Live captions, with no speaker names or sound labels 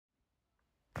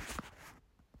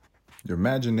Your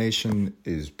imagination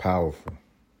is powerful.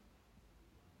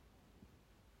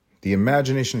 The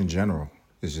imagination in general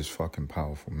is just fucking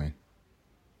powerful, man.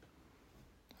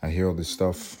 I hear all this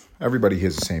stuff. Everybody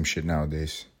hears the same shit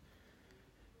nowadays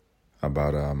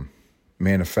about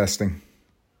manifesting,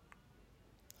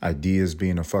 ideas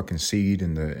being a fucking seed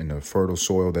in the fertile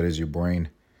soil that is your brain,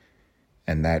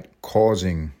 and that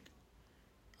causing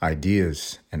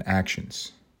ideas and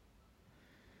actions,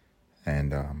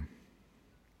 and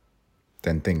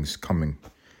then things coming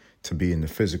to be in the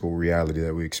physical reality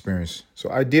that we experience. So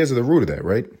ideas are the root of that,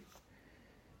 right?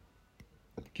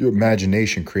 Your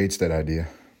imagination creates that idea.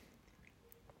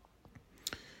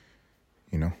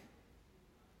 You know,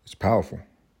 it's powerful.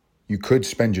 You could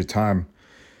spend your time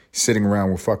sitting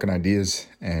around with fucking ideas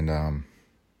and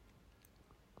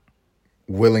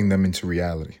willing them into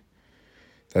reality.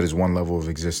 That is one level of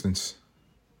existence.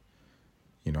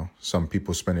 You know, some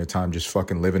people spend their time just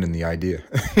fucking living in the idea.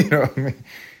 You know what I mean?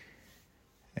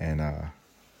 And I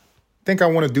think I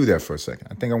want to do that for a second.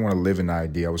 I think I want to live in the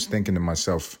idea. I was thinking to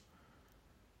myself,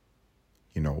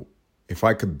 you know, if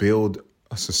I could build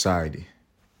a society,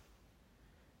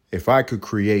 if I could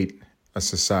create a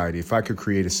society, if I could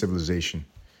create a civilization,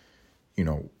 you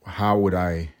know, how would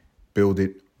I build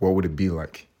it? What would it be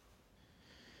like?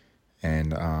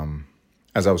 And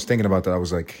as I was thinking about that, I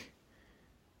was like,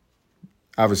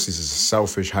 obviously, this is a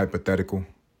selfish hypothetical.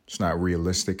 It's not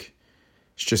realistic.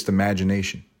 It's just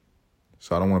imagination.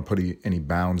 So I don't want to put any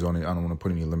bounds on it. I don't want to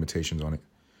put any limitations on it.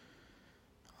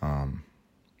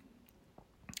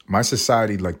 My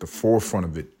society, like the forefront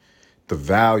of it, the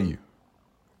value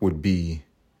would be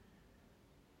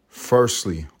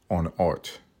firstly on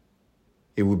art.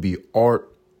 It would be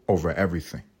art over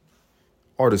everything.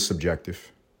 Art is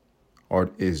subjective.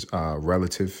 Art is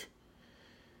relative.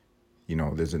 You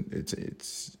know,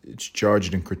 it's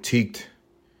judged and critiqued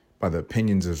by the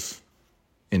opinions of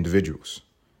individuals.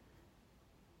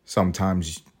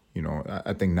 Sometimes, you know,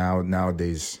 I think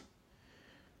nowadays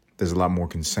there's a lot more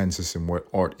consensus in what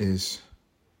art is.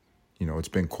 You know, it's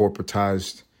been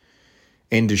corporatized.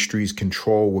 Industries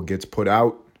control what gets put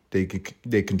out. They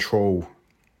control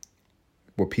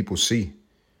what people see.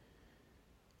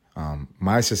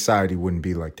 My society wouldn't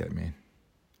be like that, man.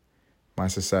 My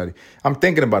society. I'm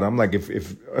thinking about it. I'm like,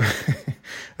 if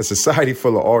a society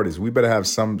full of artists, we better have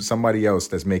somebody else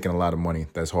that's making a lot of money,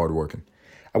 that's hardworking.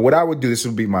 And what I would do, this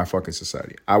would be my fucking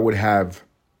society. I would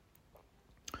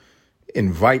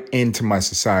invite into my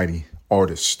society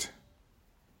artists,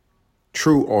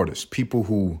 true artists, people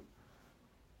who,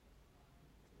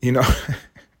 you know,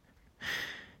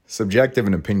 subjective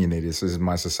and opinionated. This is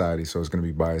my society, so it's going to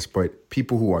be biased. But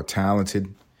people who are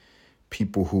talented,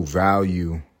 people who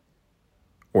value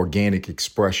organic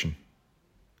expression,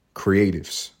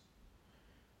 creatives,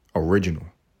 original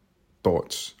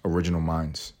thoughts, original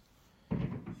minds,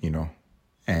 you know.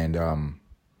 And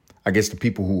I guess the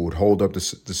people who would hold up the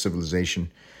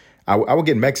civilization, I would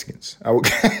get Mexicans. I would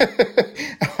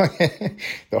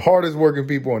the hardest working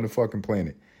people on the fucking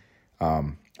planet.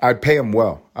 I'd pay them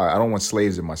well. I don't want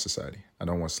slaves in my society. I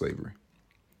don't want slavery.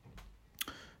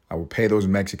 I would pay those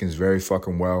Mexicans very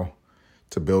fucking well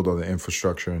to build all the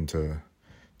infrastructure and to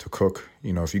cook.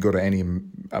 You know, if you go to any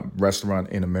restaurant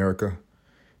in America,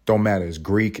 don't matter. It's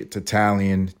Greek, it's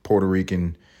Italian, Puerto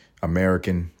Rican,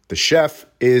 American. The chef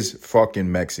is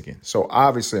fucking Mexican. So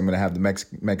obviously I'm going to have the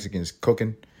Mexicans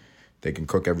cooking. They can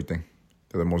cook everything.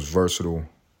 They're the most versatile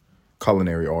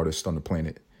culinary artists on the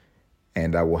planet.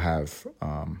 And I will have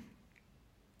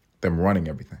them running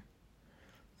everything.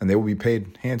 And they will be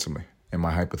paid handsomely in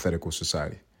my hypothetical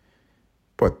society.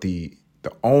 But the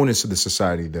onus of the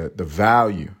society, the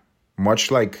value,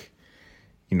 much like,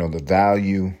 you know,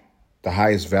 the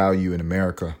highest value in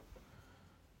America.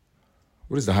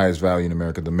 What is the highest value in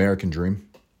America? The American dream.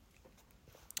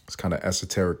 It's kind of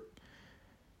esoteric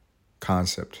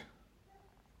concept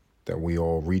that we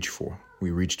all reach for. We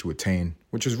reach to attain,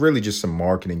 which is really just some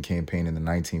marketing campaign in the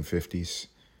 1950s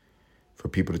for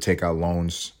people to take out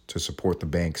loans to support the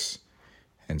banks.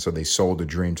 And so they sold the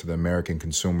dream to the American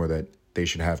consumer that they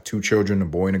should have 2 children, a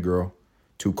boy and a girl,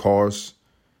 2 cars,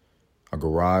 a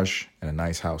garage, and a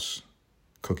nice house,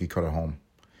 cookie cutter home.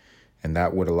 And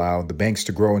that would allow the banks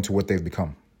to grow into what they've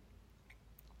become.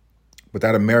 But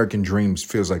that American dream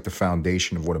feels like the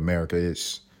foundation of what America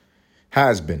is,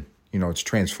 has been. You know, it's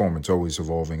transforming. It's always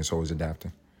evolving. It's always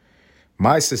adapting.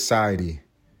 My society,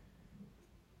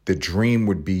 the dream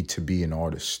would be to be an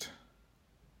artist.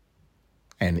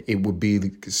 And it would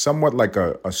be somewhat like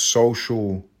a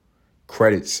social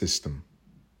credit system,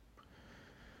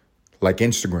 like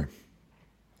Instagram.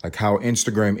 Like how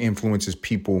Instagram influences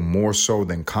people more so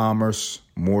than commerce,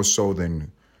 more so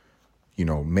than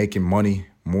making money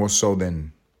more so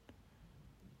than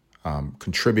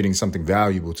contributing something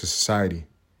valuable to society.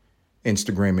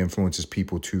 Instagram influences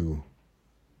people to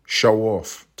show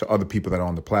off to other people that are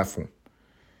on the platform.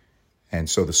 And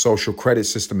so the social credit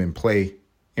system in play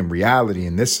in reality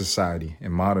in this society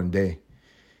in modern day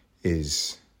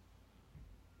is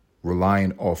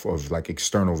relying off of like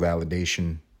external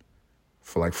validation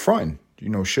for like fronting,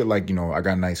 shit like, I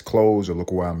got nice clothes, or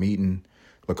look where I'm eating,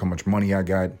 look how much money I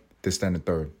got, this, that, and the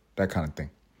third, that kind of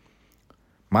thing.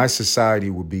 My society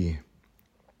would be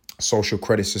a social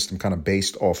credit system kind of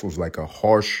based off of like a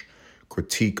harsh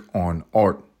critique on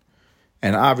art.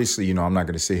 And obviously, I'm not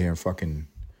going to sit here and fucking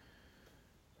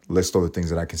list all the things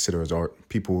that I consider as art.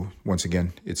 People, once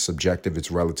again, it's subjective,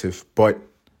 it's relative, but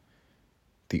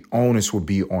the onus will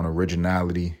be on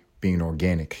originality, being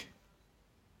organic.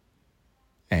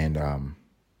 And I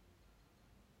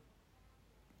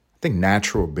think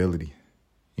natural ability,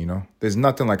 there's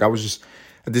nothing like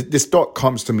this thought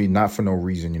comes to me not for no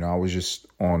reason. I was just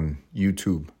on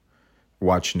YouTube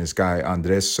watching this guy,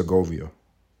 Andres Segovia.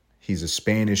 He's a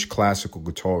Spanish classical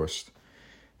guitarist.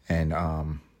 And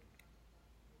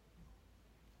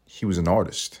he was an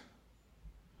artist.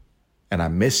 And I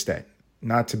miss that.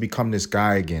 Not to become this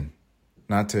guy again.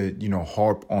 Not to,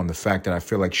 harp on the fact that I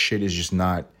feel like shit is just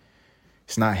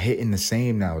it's not hitting the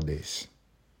same nowadays.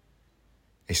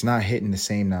 It's not hitting the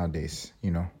same nowadays,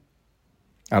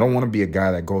 I don't want to be a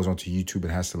guy that goes onto YouTube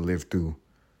and has to live through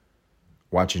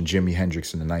watching Jimi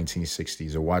Hendrix in the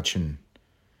 1960s or watching,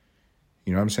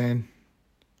 you know what I'm saying?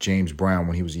 James Brown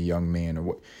when he was a young man or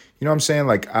what, you know what I'm saying?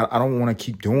 Like, I don't want to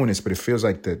keep doing this, but it feels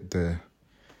like the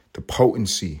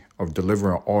potency of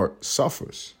delivering art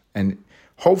suffers. And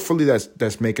hopefully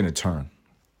that's making a turn.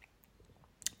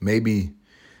 Maybe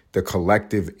the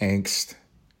collective angst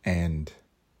and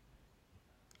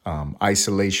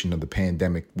isolation of the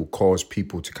pandemic will cause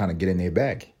people to kind of get in their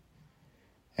bag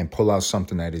and pull out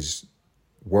something that is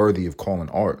worthy of calling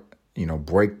art,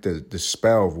 break the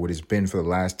spell of what it's been for the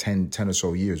last 10 or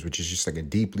so years, which is just like a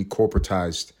deeply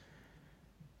corporatized,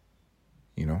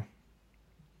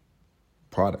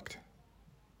 product.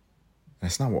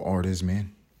 That's not what art is,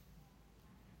 man.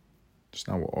 It's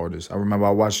not what art is. I remember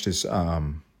I watched this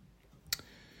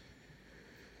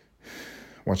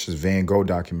Van Gogh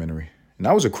documentary. And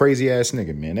that was a crazy ass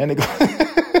nigga, man. That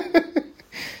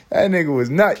nigga was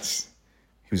nuts.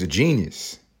 He was a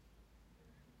genius.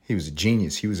 He was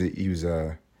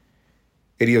a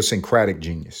idiosyncratic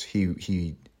genius.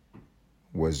 He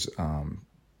was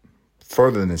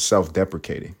further than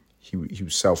self-deprecating. He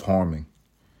was self-harming.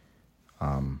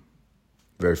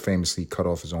 Very famously cut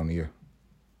off his own ear.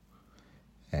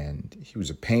 And he was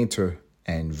a painter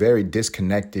and very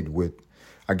disconnected with,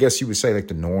 I guess you would say, like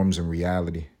the norms and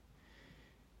reality.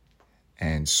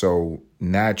 And so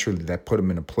naturally that put him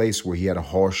in a place where he had a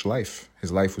harsh life.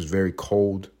 His life was very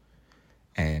cold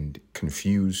and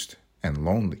confused and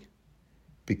lonely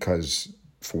because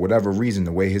for whatever reason,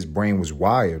 the way his brain was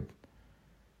wired,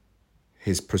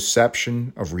 his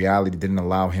perception of reality didn't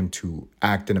allow him to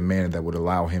act in a manner that would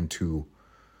allow him to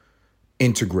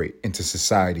integrate into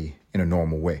society in a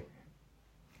normal way.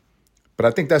 But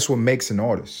I think that's what makes an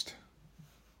artist.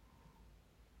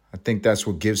 I think that's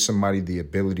what gives somebody the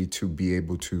ability to be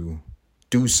able to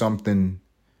do something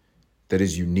that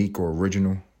is unique or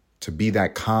original, to be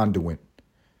that conduit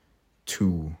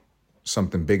to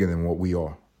something bigger than what we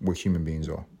are, what human beings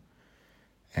are.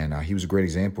 And he was a great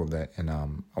example of that. And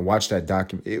I watched that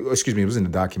it was in the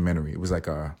documentary. It was like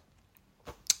a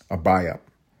biop.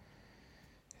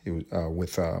 It was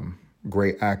with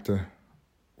great actor.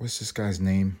 What's this guy's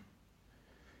name?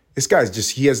 This guy's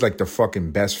he has like the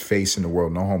fucking best face in the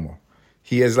world, no homo.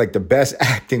 He has like the best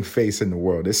acting face in the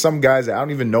world. There's some guys that I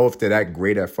don't even know if they're that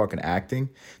great at fucking acting.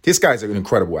 This guy's an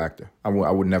incredible actor. I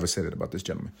would never say that about this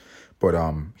gentleman. But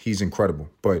he's incredible.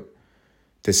 But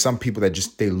there's some people that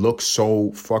they look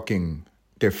so fucking,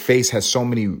 their face has so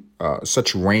many,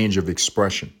 such range of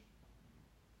expression.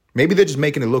 Maybe they're just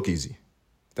making it look easy.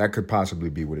 That could possibly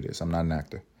be what it is. I'm not an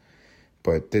actor.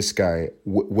 But this guy,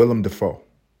 Willem Dafoe.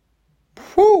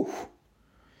 Whew.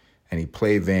 And he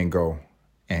played Van Gogh.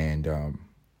 And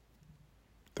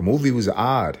the movie was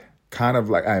odd. Kind of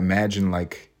like I imagine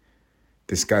like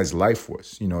this guy's life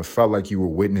was. It felt like you were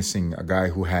witnessing a guy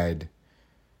who had,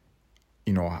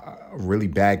 a really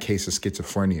bad case of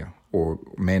schizophrenia or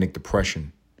manic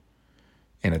depression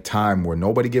in a time where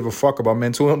nobody gave a fuck about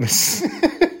mental illness.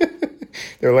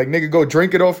 They were like, nigga, go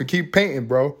drink it off and keep painting,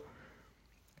 bro.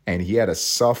 And he had a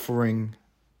suffering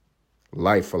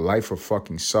life, a life of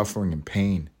fucking suffering and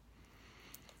pain.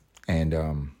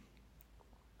 And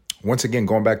once again,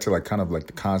 going back to like kind of like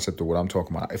the concept of what I'm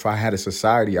talking about. If I had a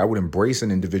society, I would embrace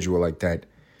an individual like that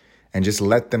and just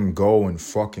let them go and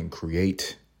fucking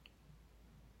create.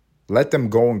 Let them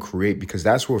go and create, because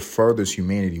that's what furthers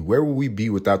humanity. Where would we be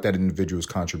without that individual's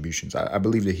contributions? I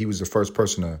believe that he was the first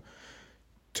person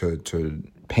to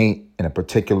paint in a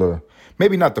particular,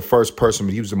 maybe not the first person,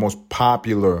 but he was the most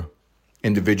popular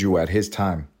individual at his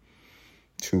time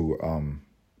to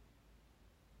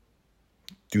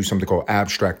do something called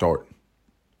abstract art.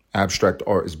 Abstract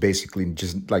art is basically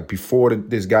just like before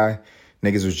this guy,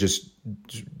 niggas was just,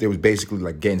 they was basically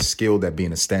like getting skilled at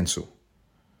being a stencil.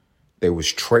 They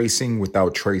was tracing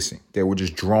without tracing. They were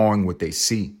just drawing what they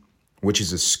see, which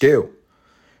is a skill.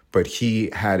 But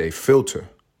he had a filter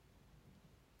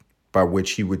by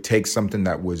which he would take something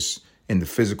that was in the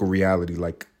physical reality,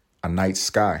 like a night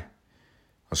sky,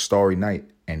 a starry night,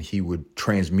 and he would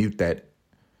transmute that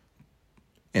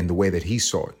in the way that he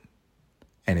saw it.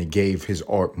 And it gave his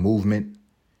art movement,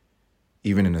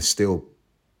 even in a still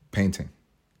painting.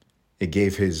 It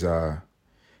gave his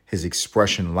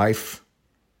expression life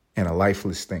and a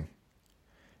lifeless thing.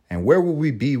 And where would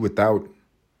we be without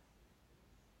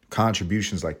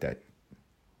contributions like that?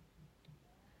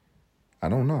 I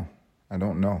don't know.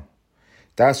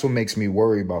 That's what makes me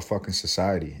worry about fucking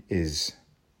society, is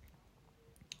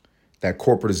that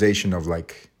corporatization of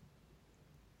like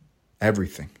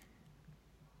everything.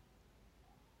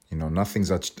 You know,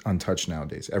 nothing's untouched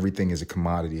nowadays. Everything is a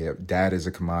commodity. Data is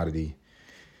a commodity.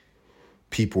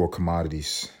 People are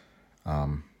commodities.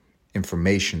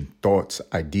 Information, thoughts,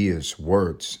 ideas,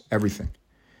 words, everything.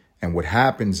 And what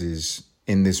happens is,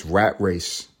 in this rat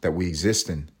race that we exist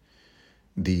in,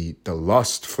 the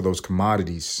lust for those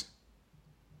commodities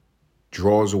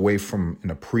draws away from an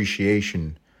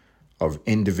appreciation of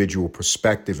individual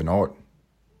perspective and art.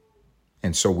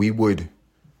 And so we would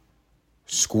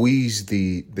squeeze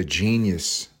the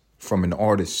genius from an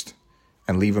artist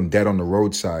and leave them dead on the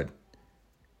roadside,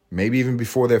 maybe even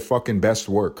before their fucking best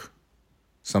work.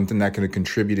 Something that could have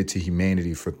contributed to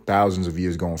humanity for thousands of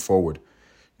years going forward,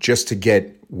 just to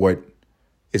get what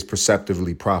is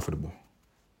perceptively profitable,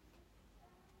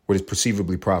 what is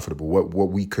perceivably profitable, what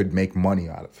we could make money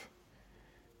out of.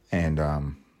 And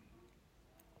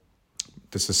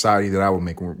the society that I would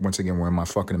make, once again, we're in my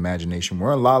fucking imagination.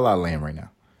 We're in La La Land right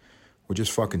now. We're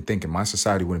just fucking thinking. My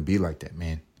society wouldn't be like that,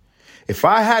 man. If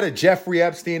I had a Jeffrey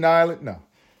Epstein Island, no.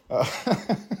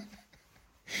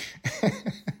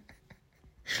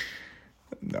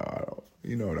 No, I don't.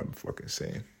 You know what I'm fucking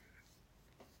saying.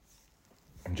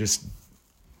 I'm just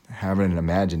having an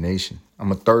imagination.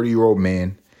 I'm a 30-year-old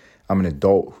man. I'm an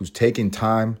adult who's taking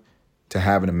time to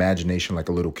have an imagination like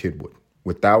a little kid would,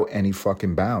 without any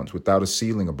fucking bounds, without a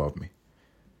ceiling above me,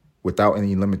 without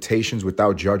any limitations,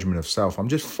 without judgment of self. I'm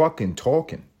just fucking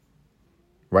talking,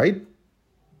 right?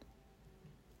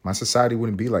 My society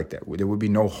wouldn't be like that. There would be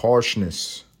no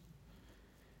harshness.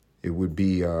 It would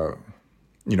be...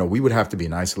 we would have to be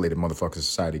an isolated motherfucking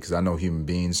society, because I know human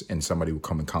beings and somebody would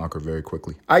come and conquer very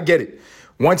quickly. I get it.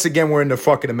 Once again, we're in the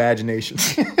fucking imagination.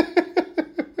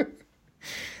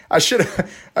 I shouldn't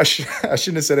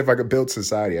have said if I could build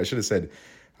society. I should have said,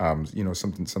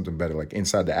 something better, like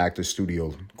inside the actor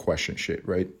studio question shit,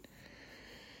 right?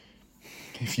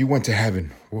 If you went to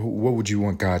heaven, what would you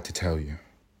want God to tell you?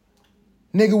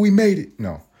 Nigga, we made it.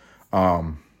 No.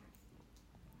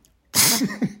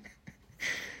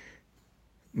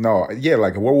 No, yeah,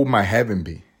 like what would my heaven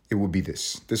be? It would be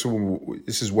this. This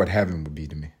is what heaven would be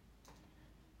to me.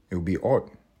 It would be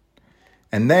art.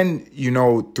 And then,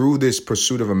 through this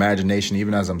pursuit of imagination,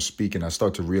 even as I'm speaking, I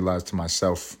start to realize to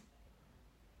myself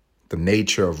the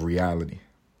nature of reality.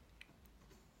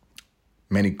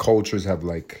 Many cultures have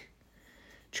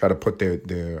try to put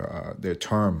their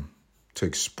term to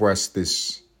express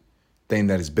this thing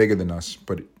that is bigger than us,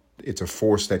 but it's a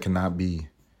force that cannot be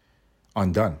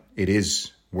undone. It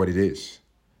is what it is.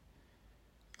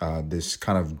 This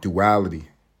kind of duality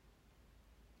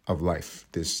of life,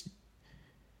 this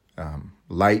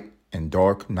light and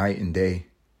dark, night and day,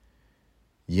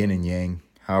 yin and yang,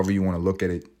 however you want to look at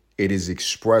it, it is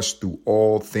expressed through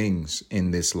all things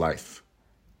in this life.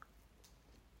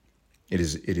 It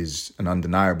is an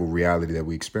undeniable reality that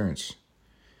we experience.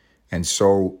 And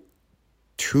so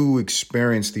to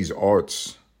experience these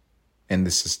arts and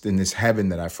in this heaven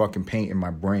that I fucking paint in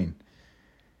my brain,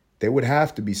 there would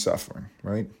have to be suffering,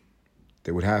 right?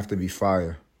 There would have to be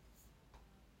fire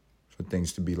for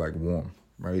things to be warm,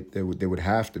 right? There would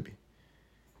have to be.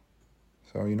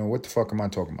 So, what the fuck am I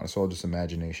talking about? It's all just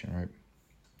imagination,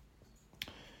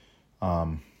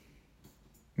 right?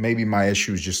 Maybe my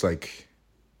issue is just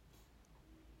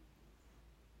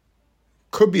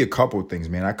Could be a couple of things,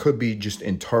 man. I could be just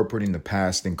interpreting the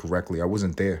past incorrectly. I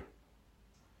wasn't there.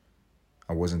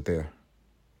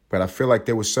 But I feel like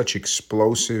there was such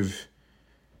explosive,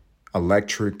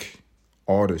 electric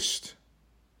artists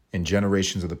in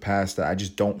generations of the past that I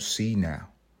just don't see now.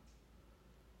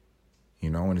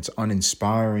 And it's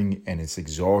uninspiring and it's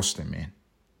exhausting, man.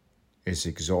 It's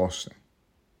exhausting.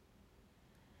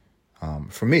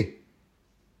 For me,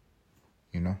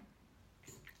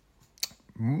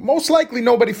 Most likely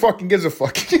nobody fucking gives a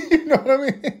fuck. You know what I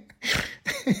mean?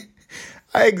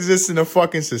 I exist in a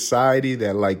fucking society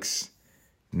that likes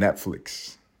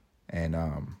Netflix. And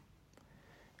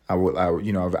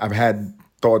I've had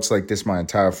thoughts like this my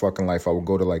entire fucking life. I would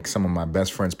go to like some of my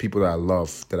best friends, people that I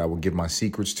love, that I would give my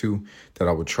secrets to, that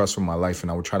I would trust with my life,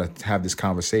 and I would try to have this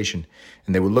conversation.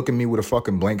 And they would look at me with a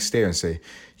fucking blank stare and say,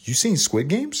 "You seen Squid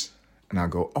Games?" And I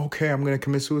go, "Okay, I'm going to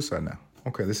commit suicide now.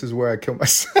 Okay, this is where I kill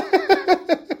myself."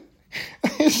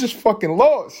 It's just fucking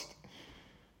lost.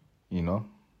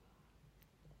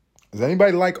 Does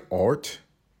anybody like art?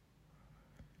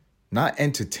 Not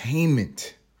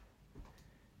entertainment.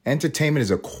 Entertainment is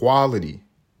a quality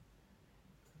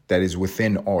that is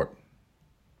within art.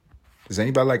 Does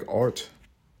anybody like art?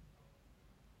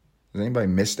 Does anybody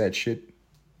miss that shit?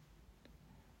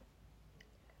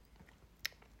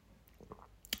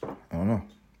 I don't know.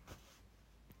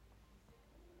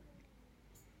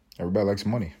 Everybody likes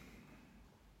money.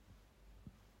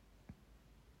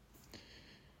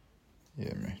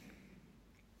 Yeah, man.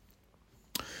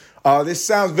 This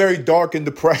sounds very dark and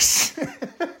depressed.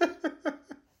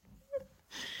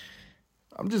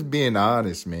 I'm just being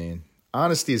honest, man.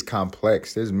 Honesty is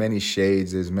complex. There's many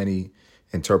shades. There's many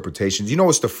interpretations. You know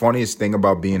what's the funniest thing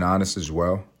about being honest as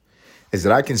well? Is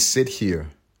that I can sit here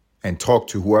and talk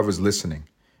to whoever's listening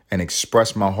and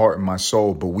express my heart and my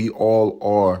soul, but we all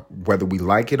are, whether we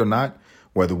like it or not,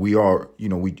 whether we are,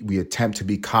 we attempt to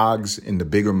be cogs in the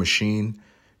bigger machine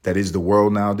that is the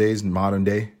world nowadays, in modern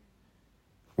day,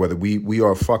 whether we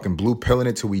are fucking blue pilling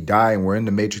it till we die and we're in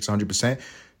the matrix 100%,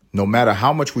 no matter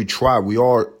how much we try, we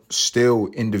are still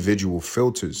individual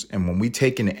filters. And when we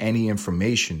take in any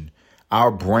information, our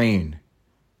brain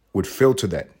would filter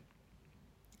that.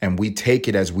 And we take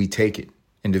it as we take it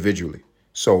individually.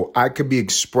 So I could be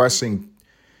expressing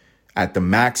at the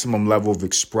maximum level of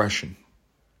expression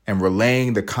and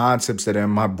relaying the concepts that are in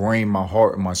my brain, my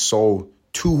heart, and my soul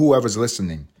to whoever's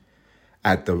listening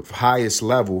at the highest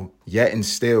level, yet and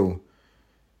still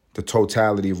the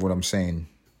totality of what I'm saying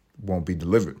won't be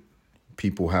delivered.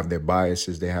 People have their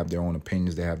biases. They have their own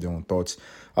opinions. They have their own thoughts.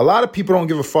 A lot of people don't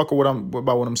give a fuck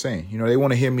about what I'm saying. They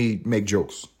want to hear me make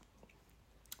jokes,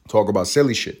 talk about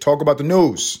silly shit, talk about the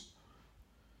news.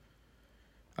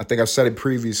 I think I've said it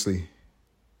previously.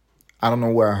 I don't know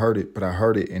where I heard it, but I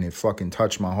heard it and it fucking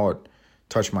touched my heart,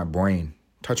 touched my brain,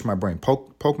 poke my brain,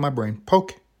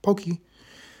 pokey.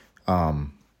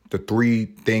 The three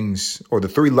things or the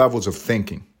three levels of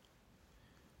thinking.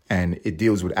 And it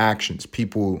deals with actions.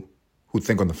 People who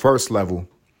think on the first level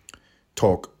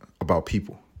talk about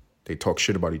people. They talk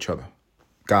shit about each other.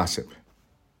 Gossip,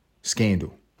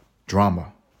 scandal,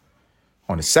 drama.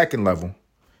 On the second level,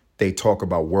 they talk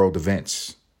about world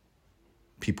events.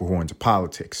 People who are into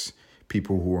politics,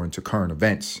 people who are into current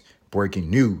events, breaking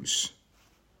news,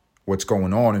 what's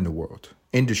going on in the world,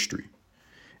 industry.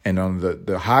 And on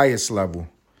the highest level,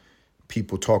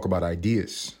 people talk about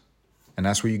ideas. And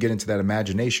that's where you get into that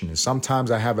imagination. And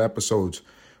sometimes I have episodes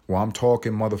where I'm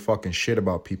talking motherfucking shit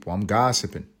about people. I'm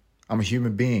gossiping. I'm a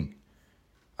human being.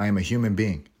 I am a human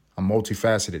being. I'm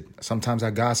multifaceted. Sometimes I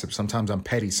gossip. Sometimes I'm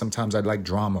petty. Sometimes I like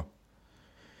drama.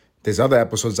 There's other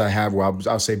episodes I have where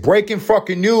I'll say breaking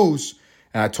fucking news.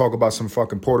 And I talk about some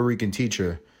fucking Puerto Rican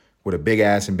teacher with a big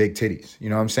ass and big titties. You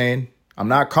know what I'm saying? I'm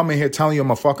not coming here telling you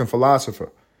I'm a fucking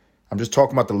philosopher. I'm just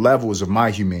talking about the levels of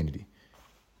my humanity.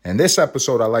 And this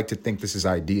episode, I like to think this is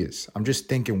ideas. I'm just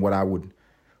thinking what I would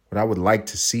like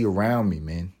to see around me,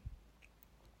 man.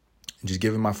 And just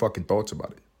giving my fucking thoughts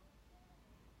about it.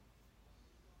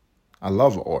 I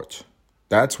love art.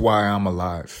 That's why I'm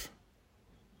alive.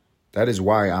 That is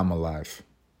why I'm alive.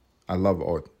 I love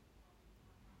art.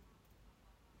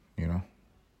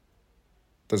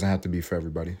 Doesn't have to be for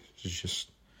everybody. It's just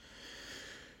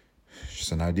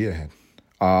an idea I had.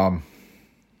 I'm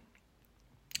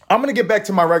going to get back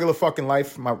to my regular fucking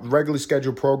life, my regular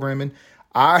scheduled programming.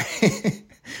 I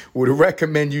would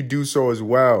recommend you do so as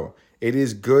well. It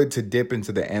is good to dip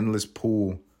into the endless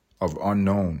pool of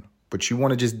unknown, but you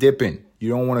want to just dip in. You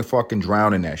don't want to fucking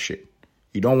drown in that shit.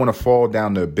 You don't want to fall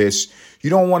down the abyss. You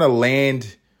don't want to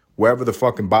land wherever the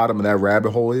fucking bottom of that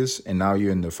rabbit hole is, and now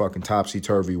you're in the fucking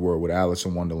topsy-turvy world with Alice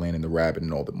in Wonderland and the rabbit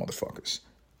and all the motherfuckers.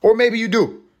 Or maybe you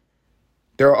do.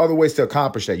 There are other ways to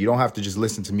accomplish that. You don't have to just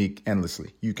listen to me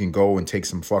endlessly. You can go and take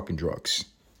some fucking drugs.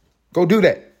 Go do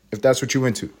that if that's what you're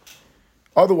into.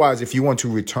 Otherwise, if you want to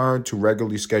return to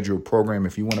regularly scheduled program,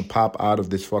 if you want to pop out of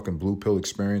this fucking blue pill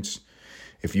experience,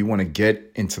 if you want to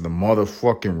get into the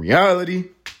motherfucking reality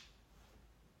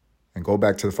and go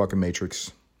back to the fucking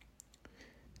matrix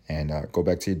and go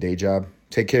back to your day job,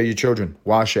 take care of your children,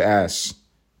 wash your ass,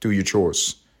 do your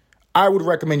chores. I would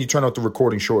recommend you turn off the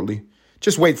recording shortly.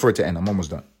 Just wait for it to end. I'm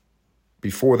almost done.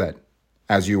 Before that,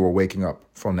 as you were waking up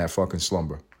from that fucking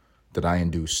slumber that I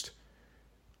induced,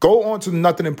 go on to the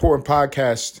Nothing Important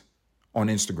podcast on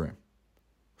Instagram.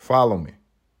 Follow me.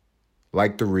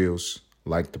 Like the reels,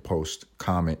 like the post,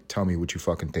 comment, tell me what you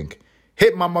fucking think.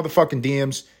 Hit my motherfucking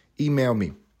DMs, email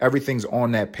me. Everything's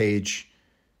on that page.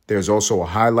 There's also a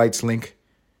highlights link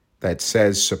that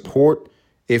says support.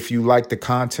 If you like the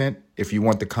content, if you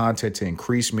want the content to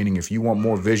increase, meaning if you want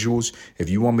more visuals, if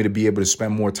you want me to be able to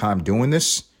spend more time doing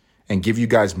this and give you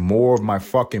guys more of my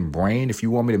fucking brain, if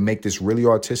you want me to make this really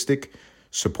artistic,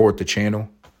 support the channel.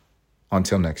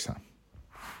 Until next time.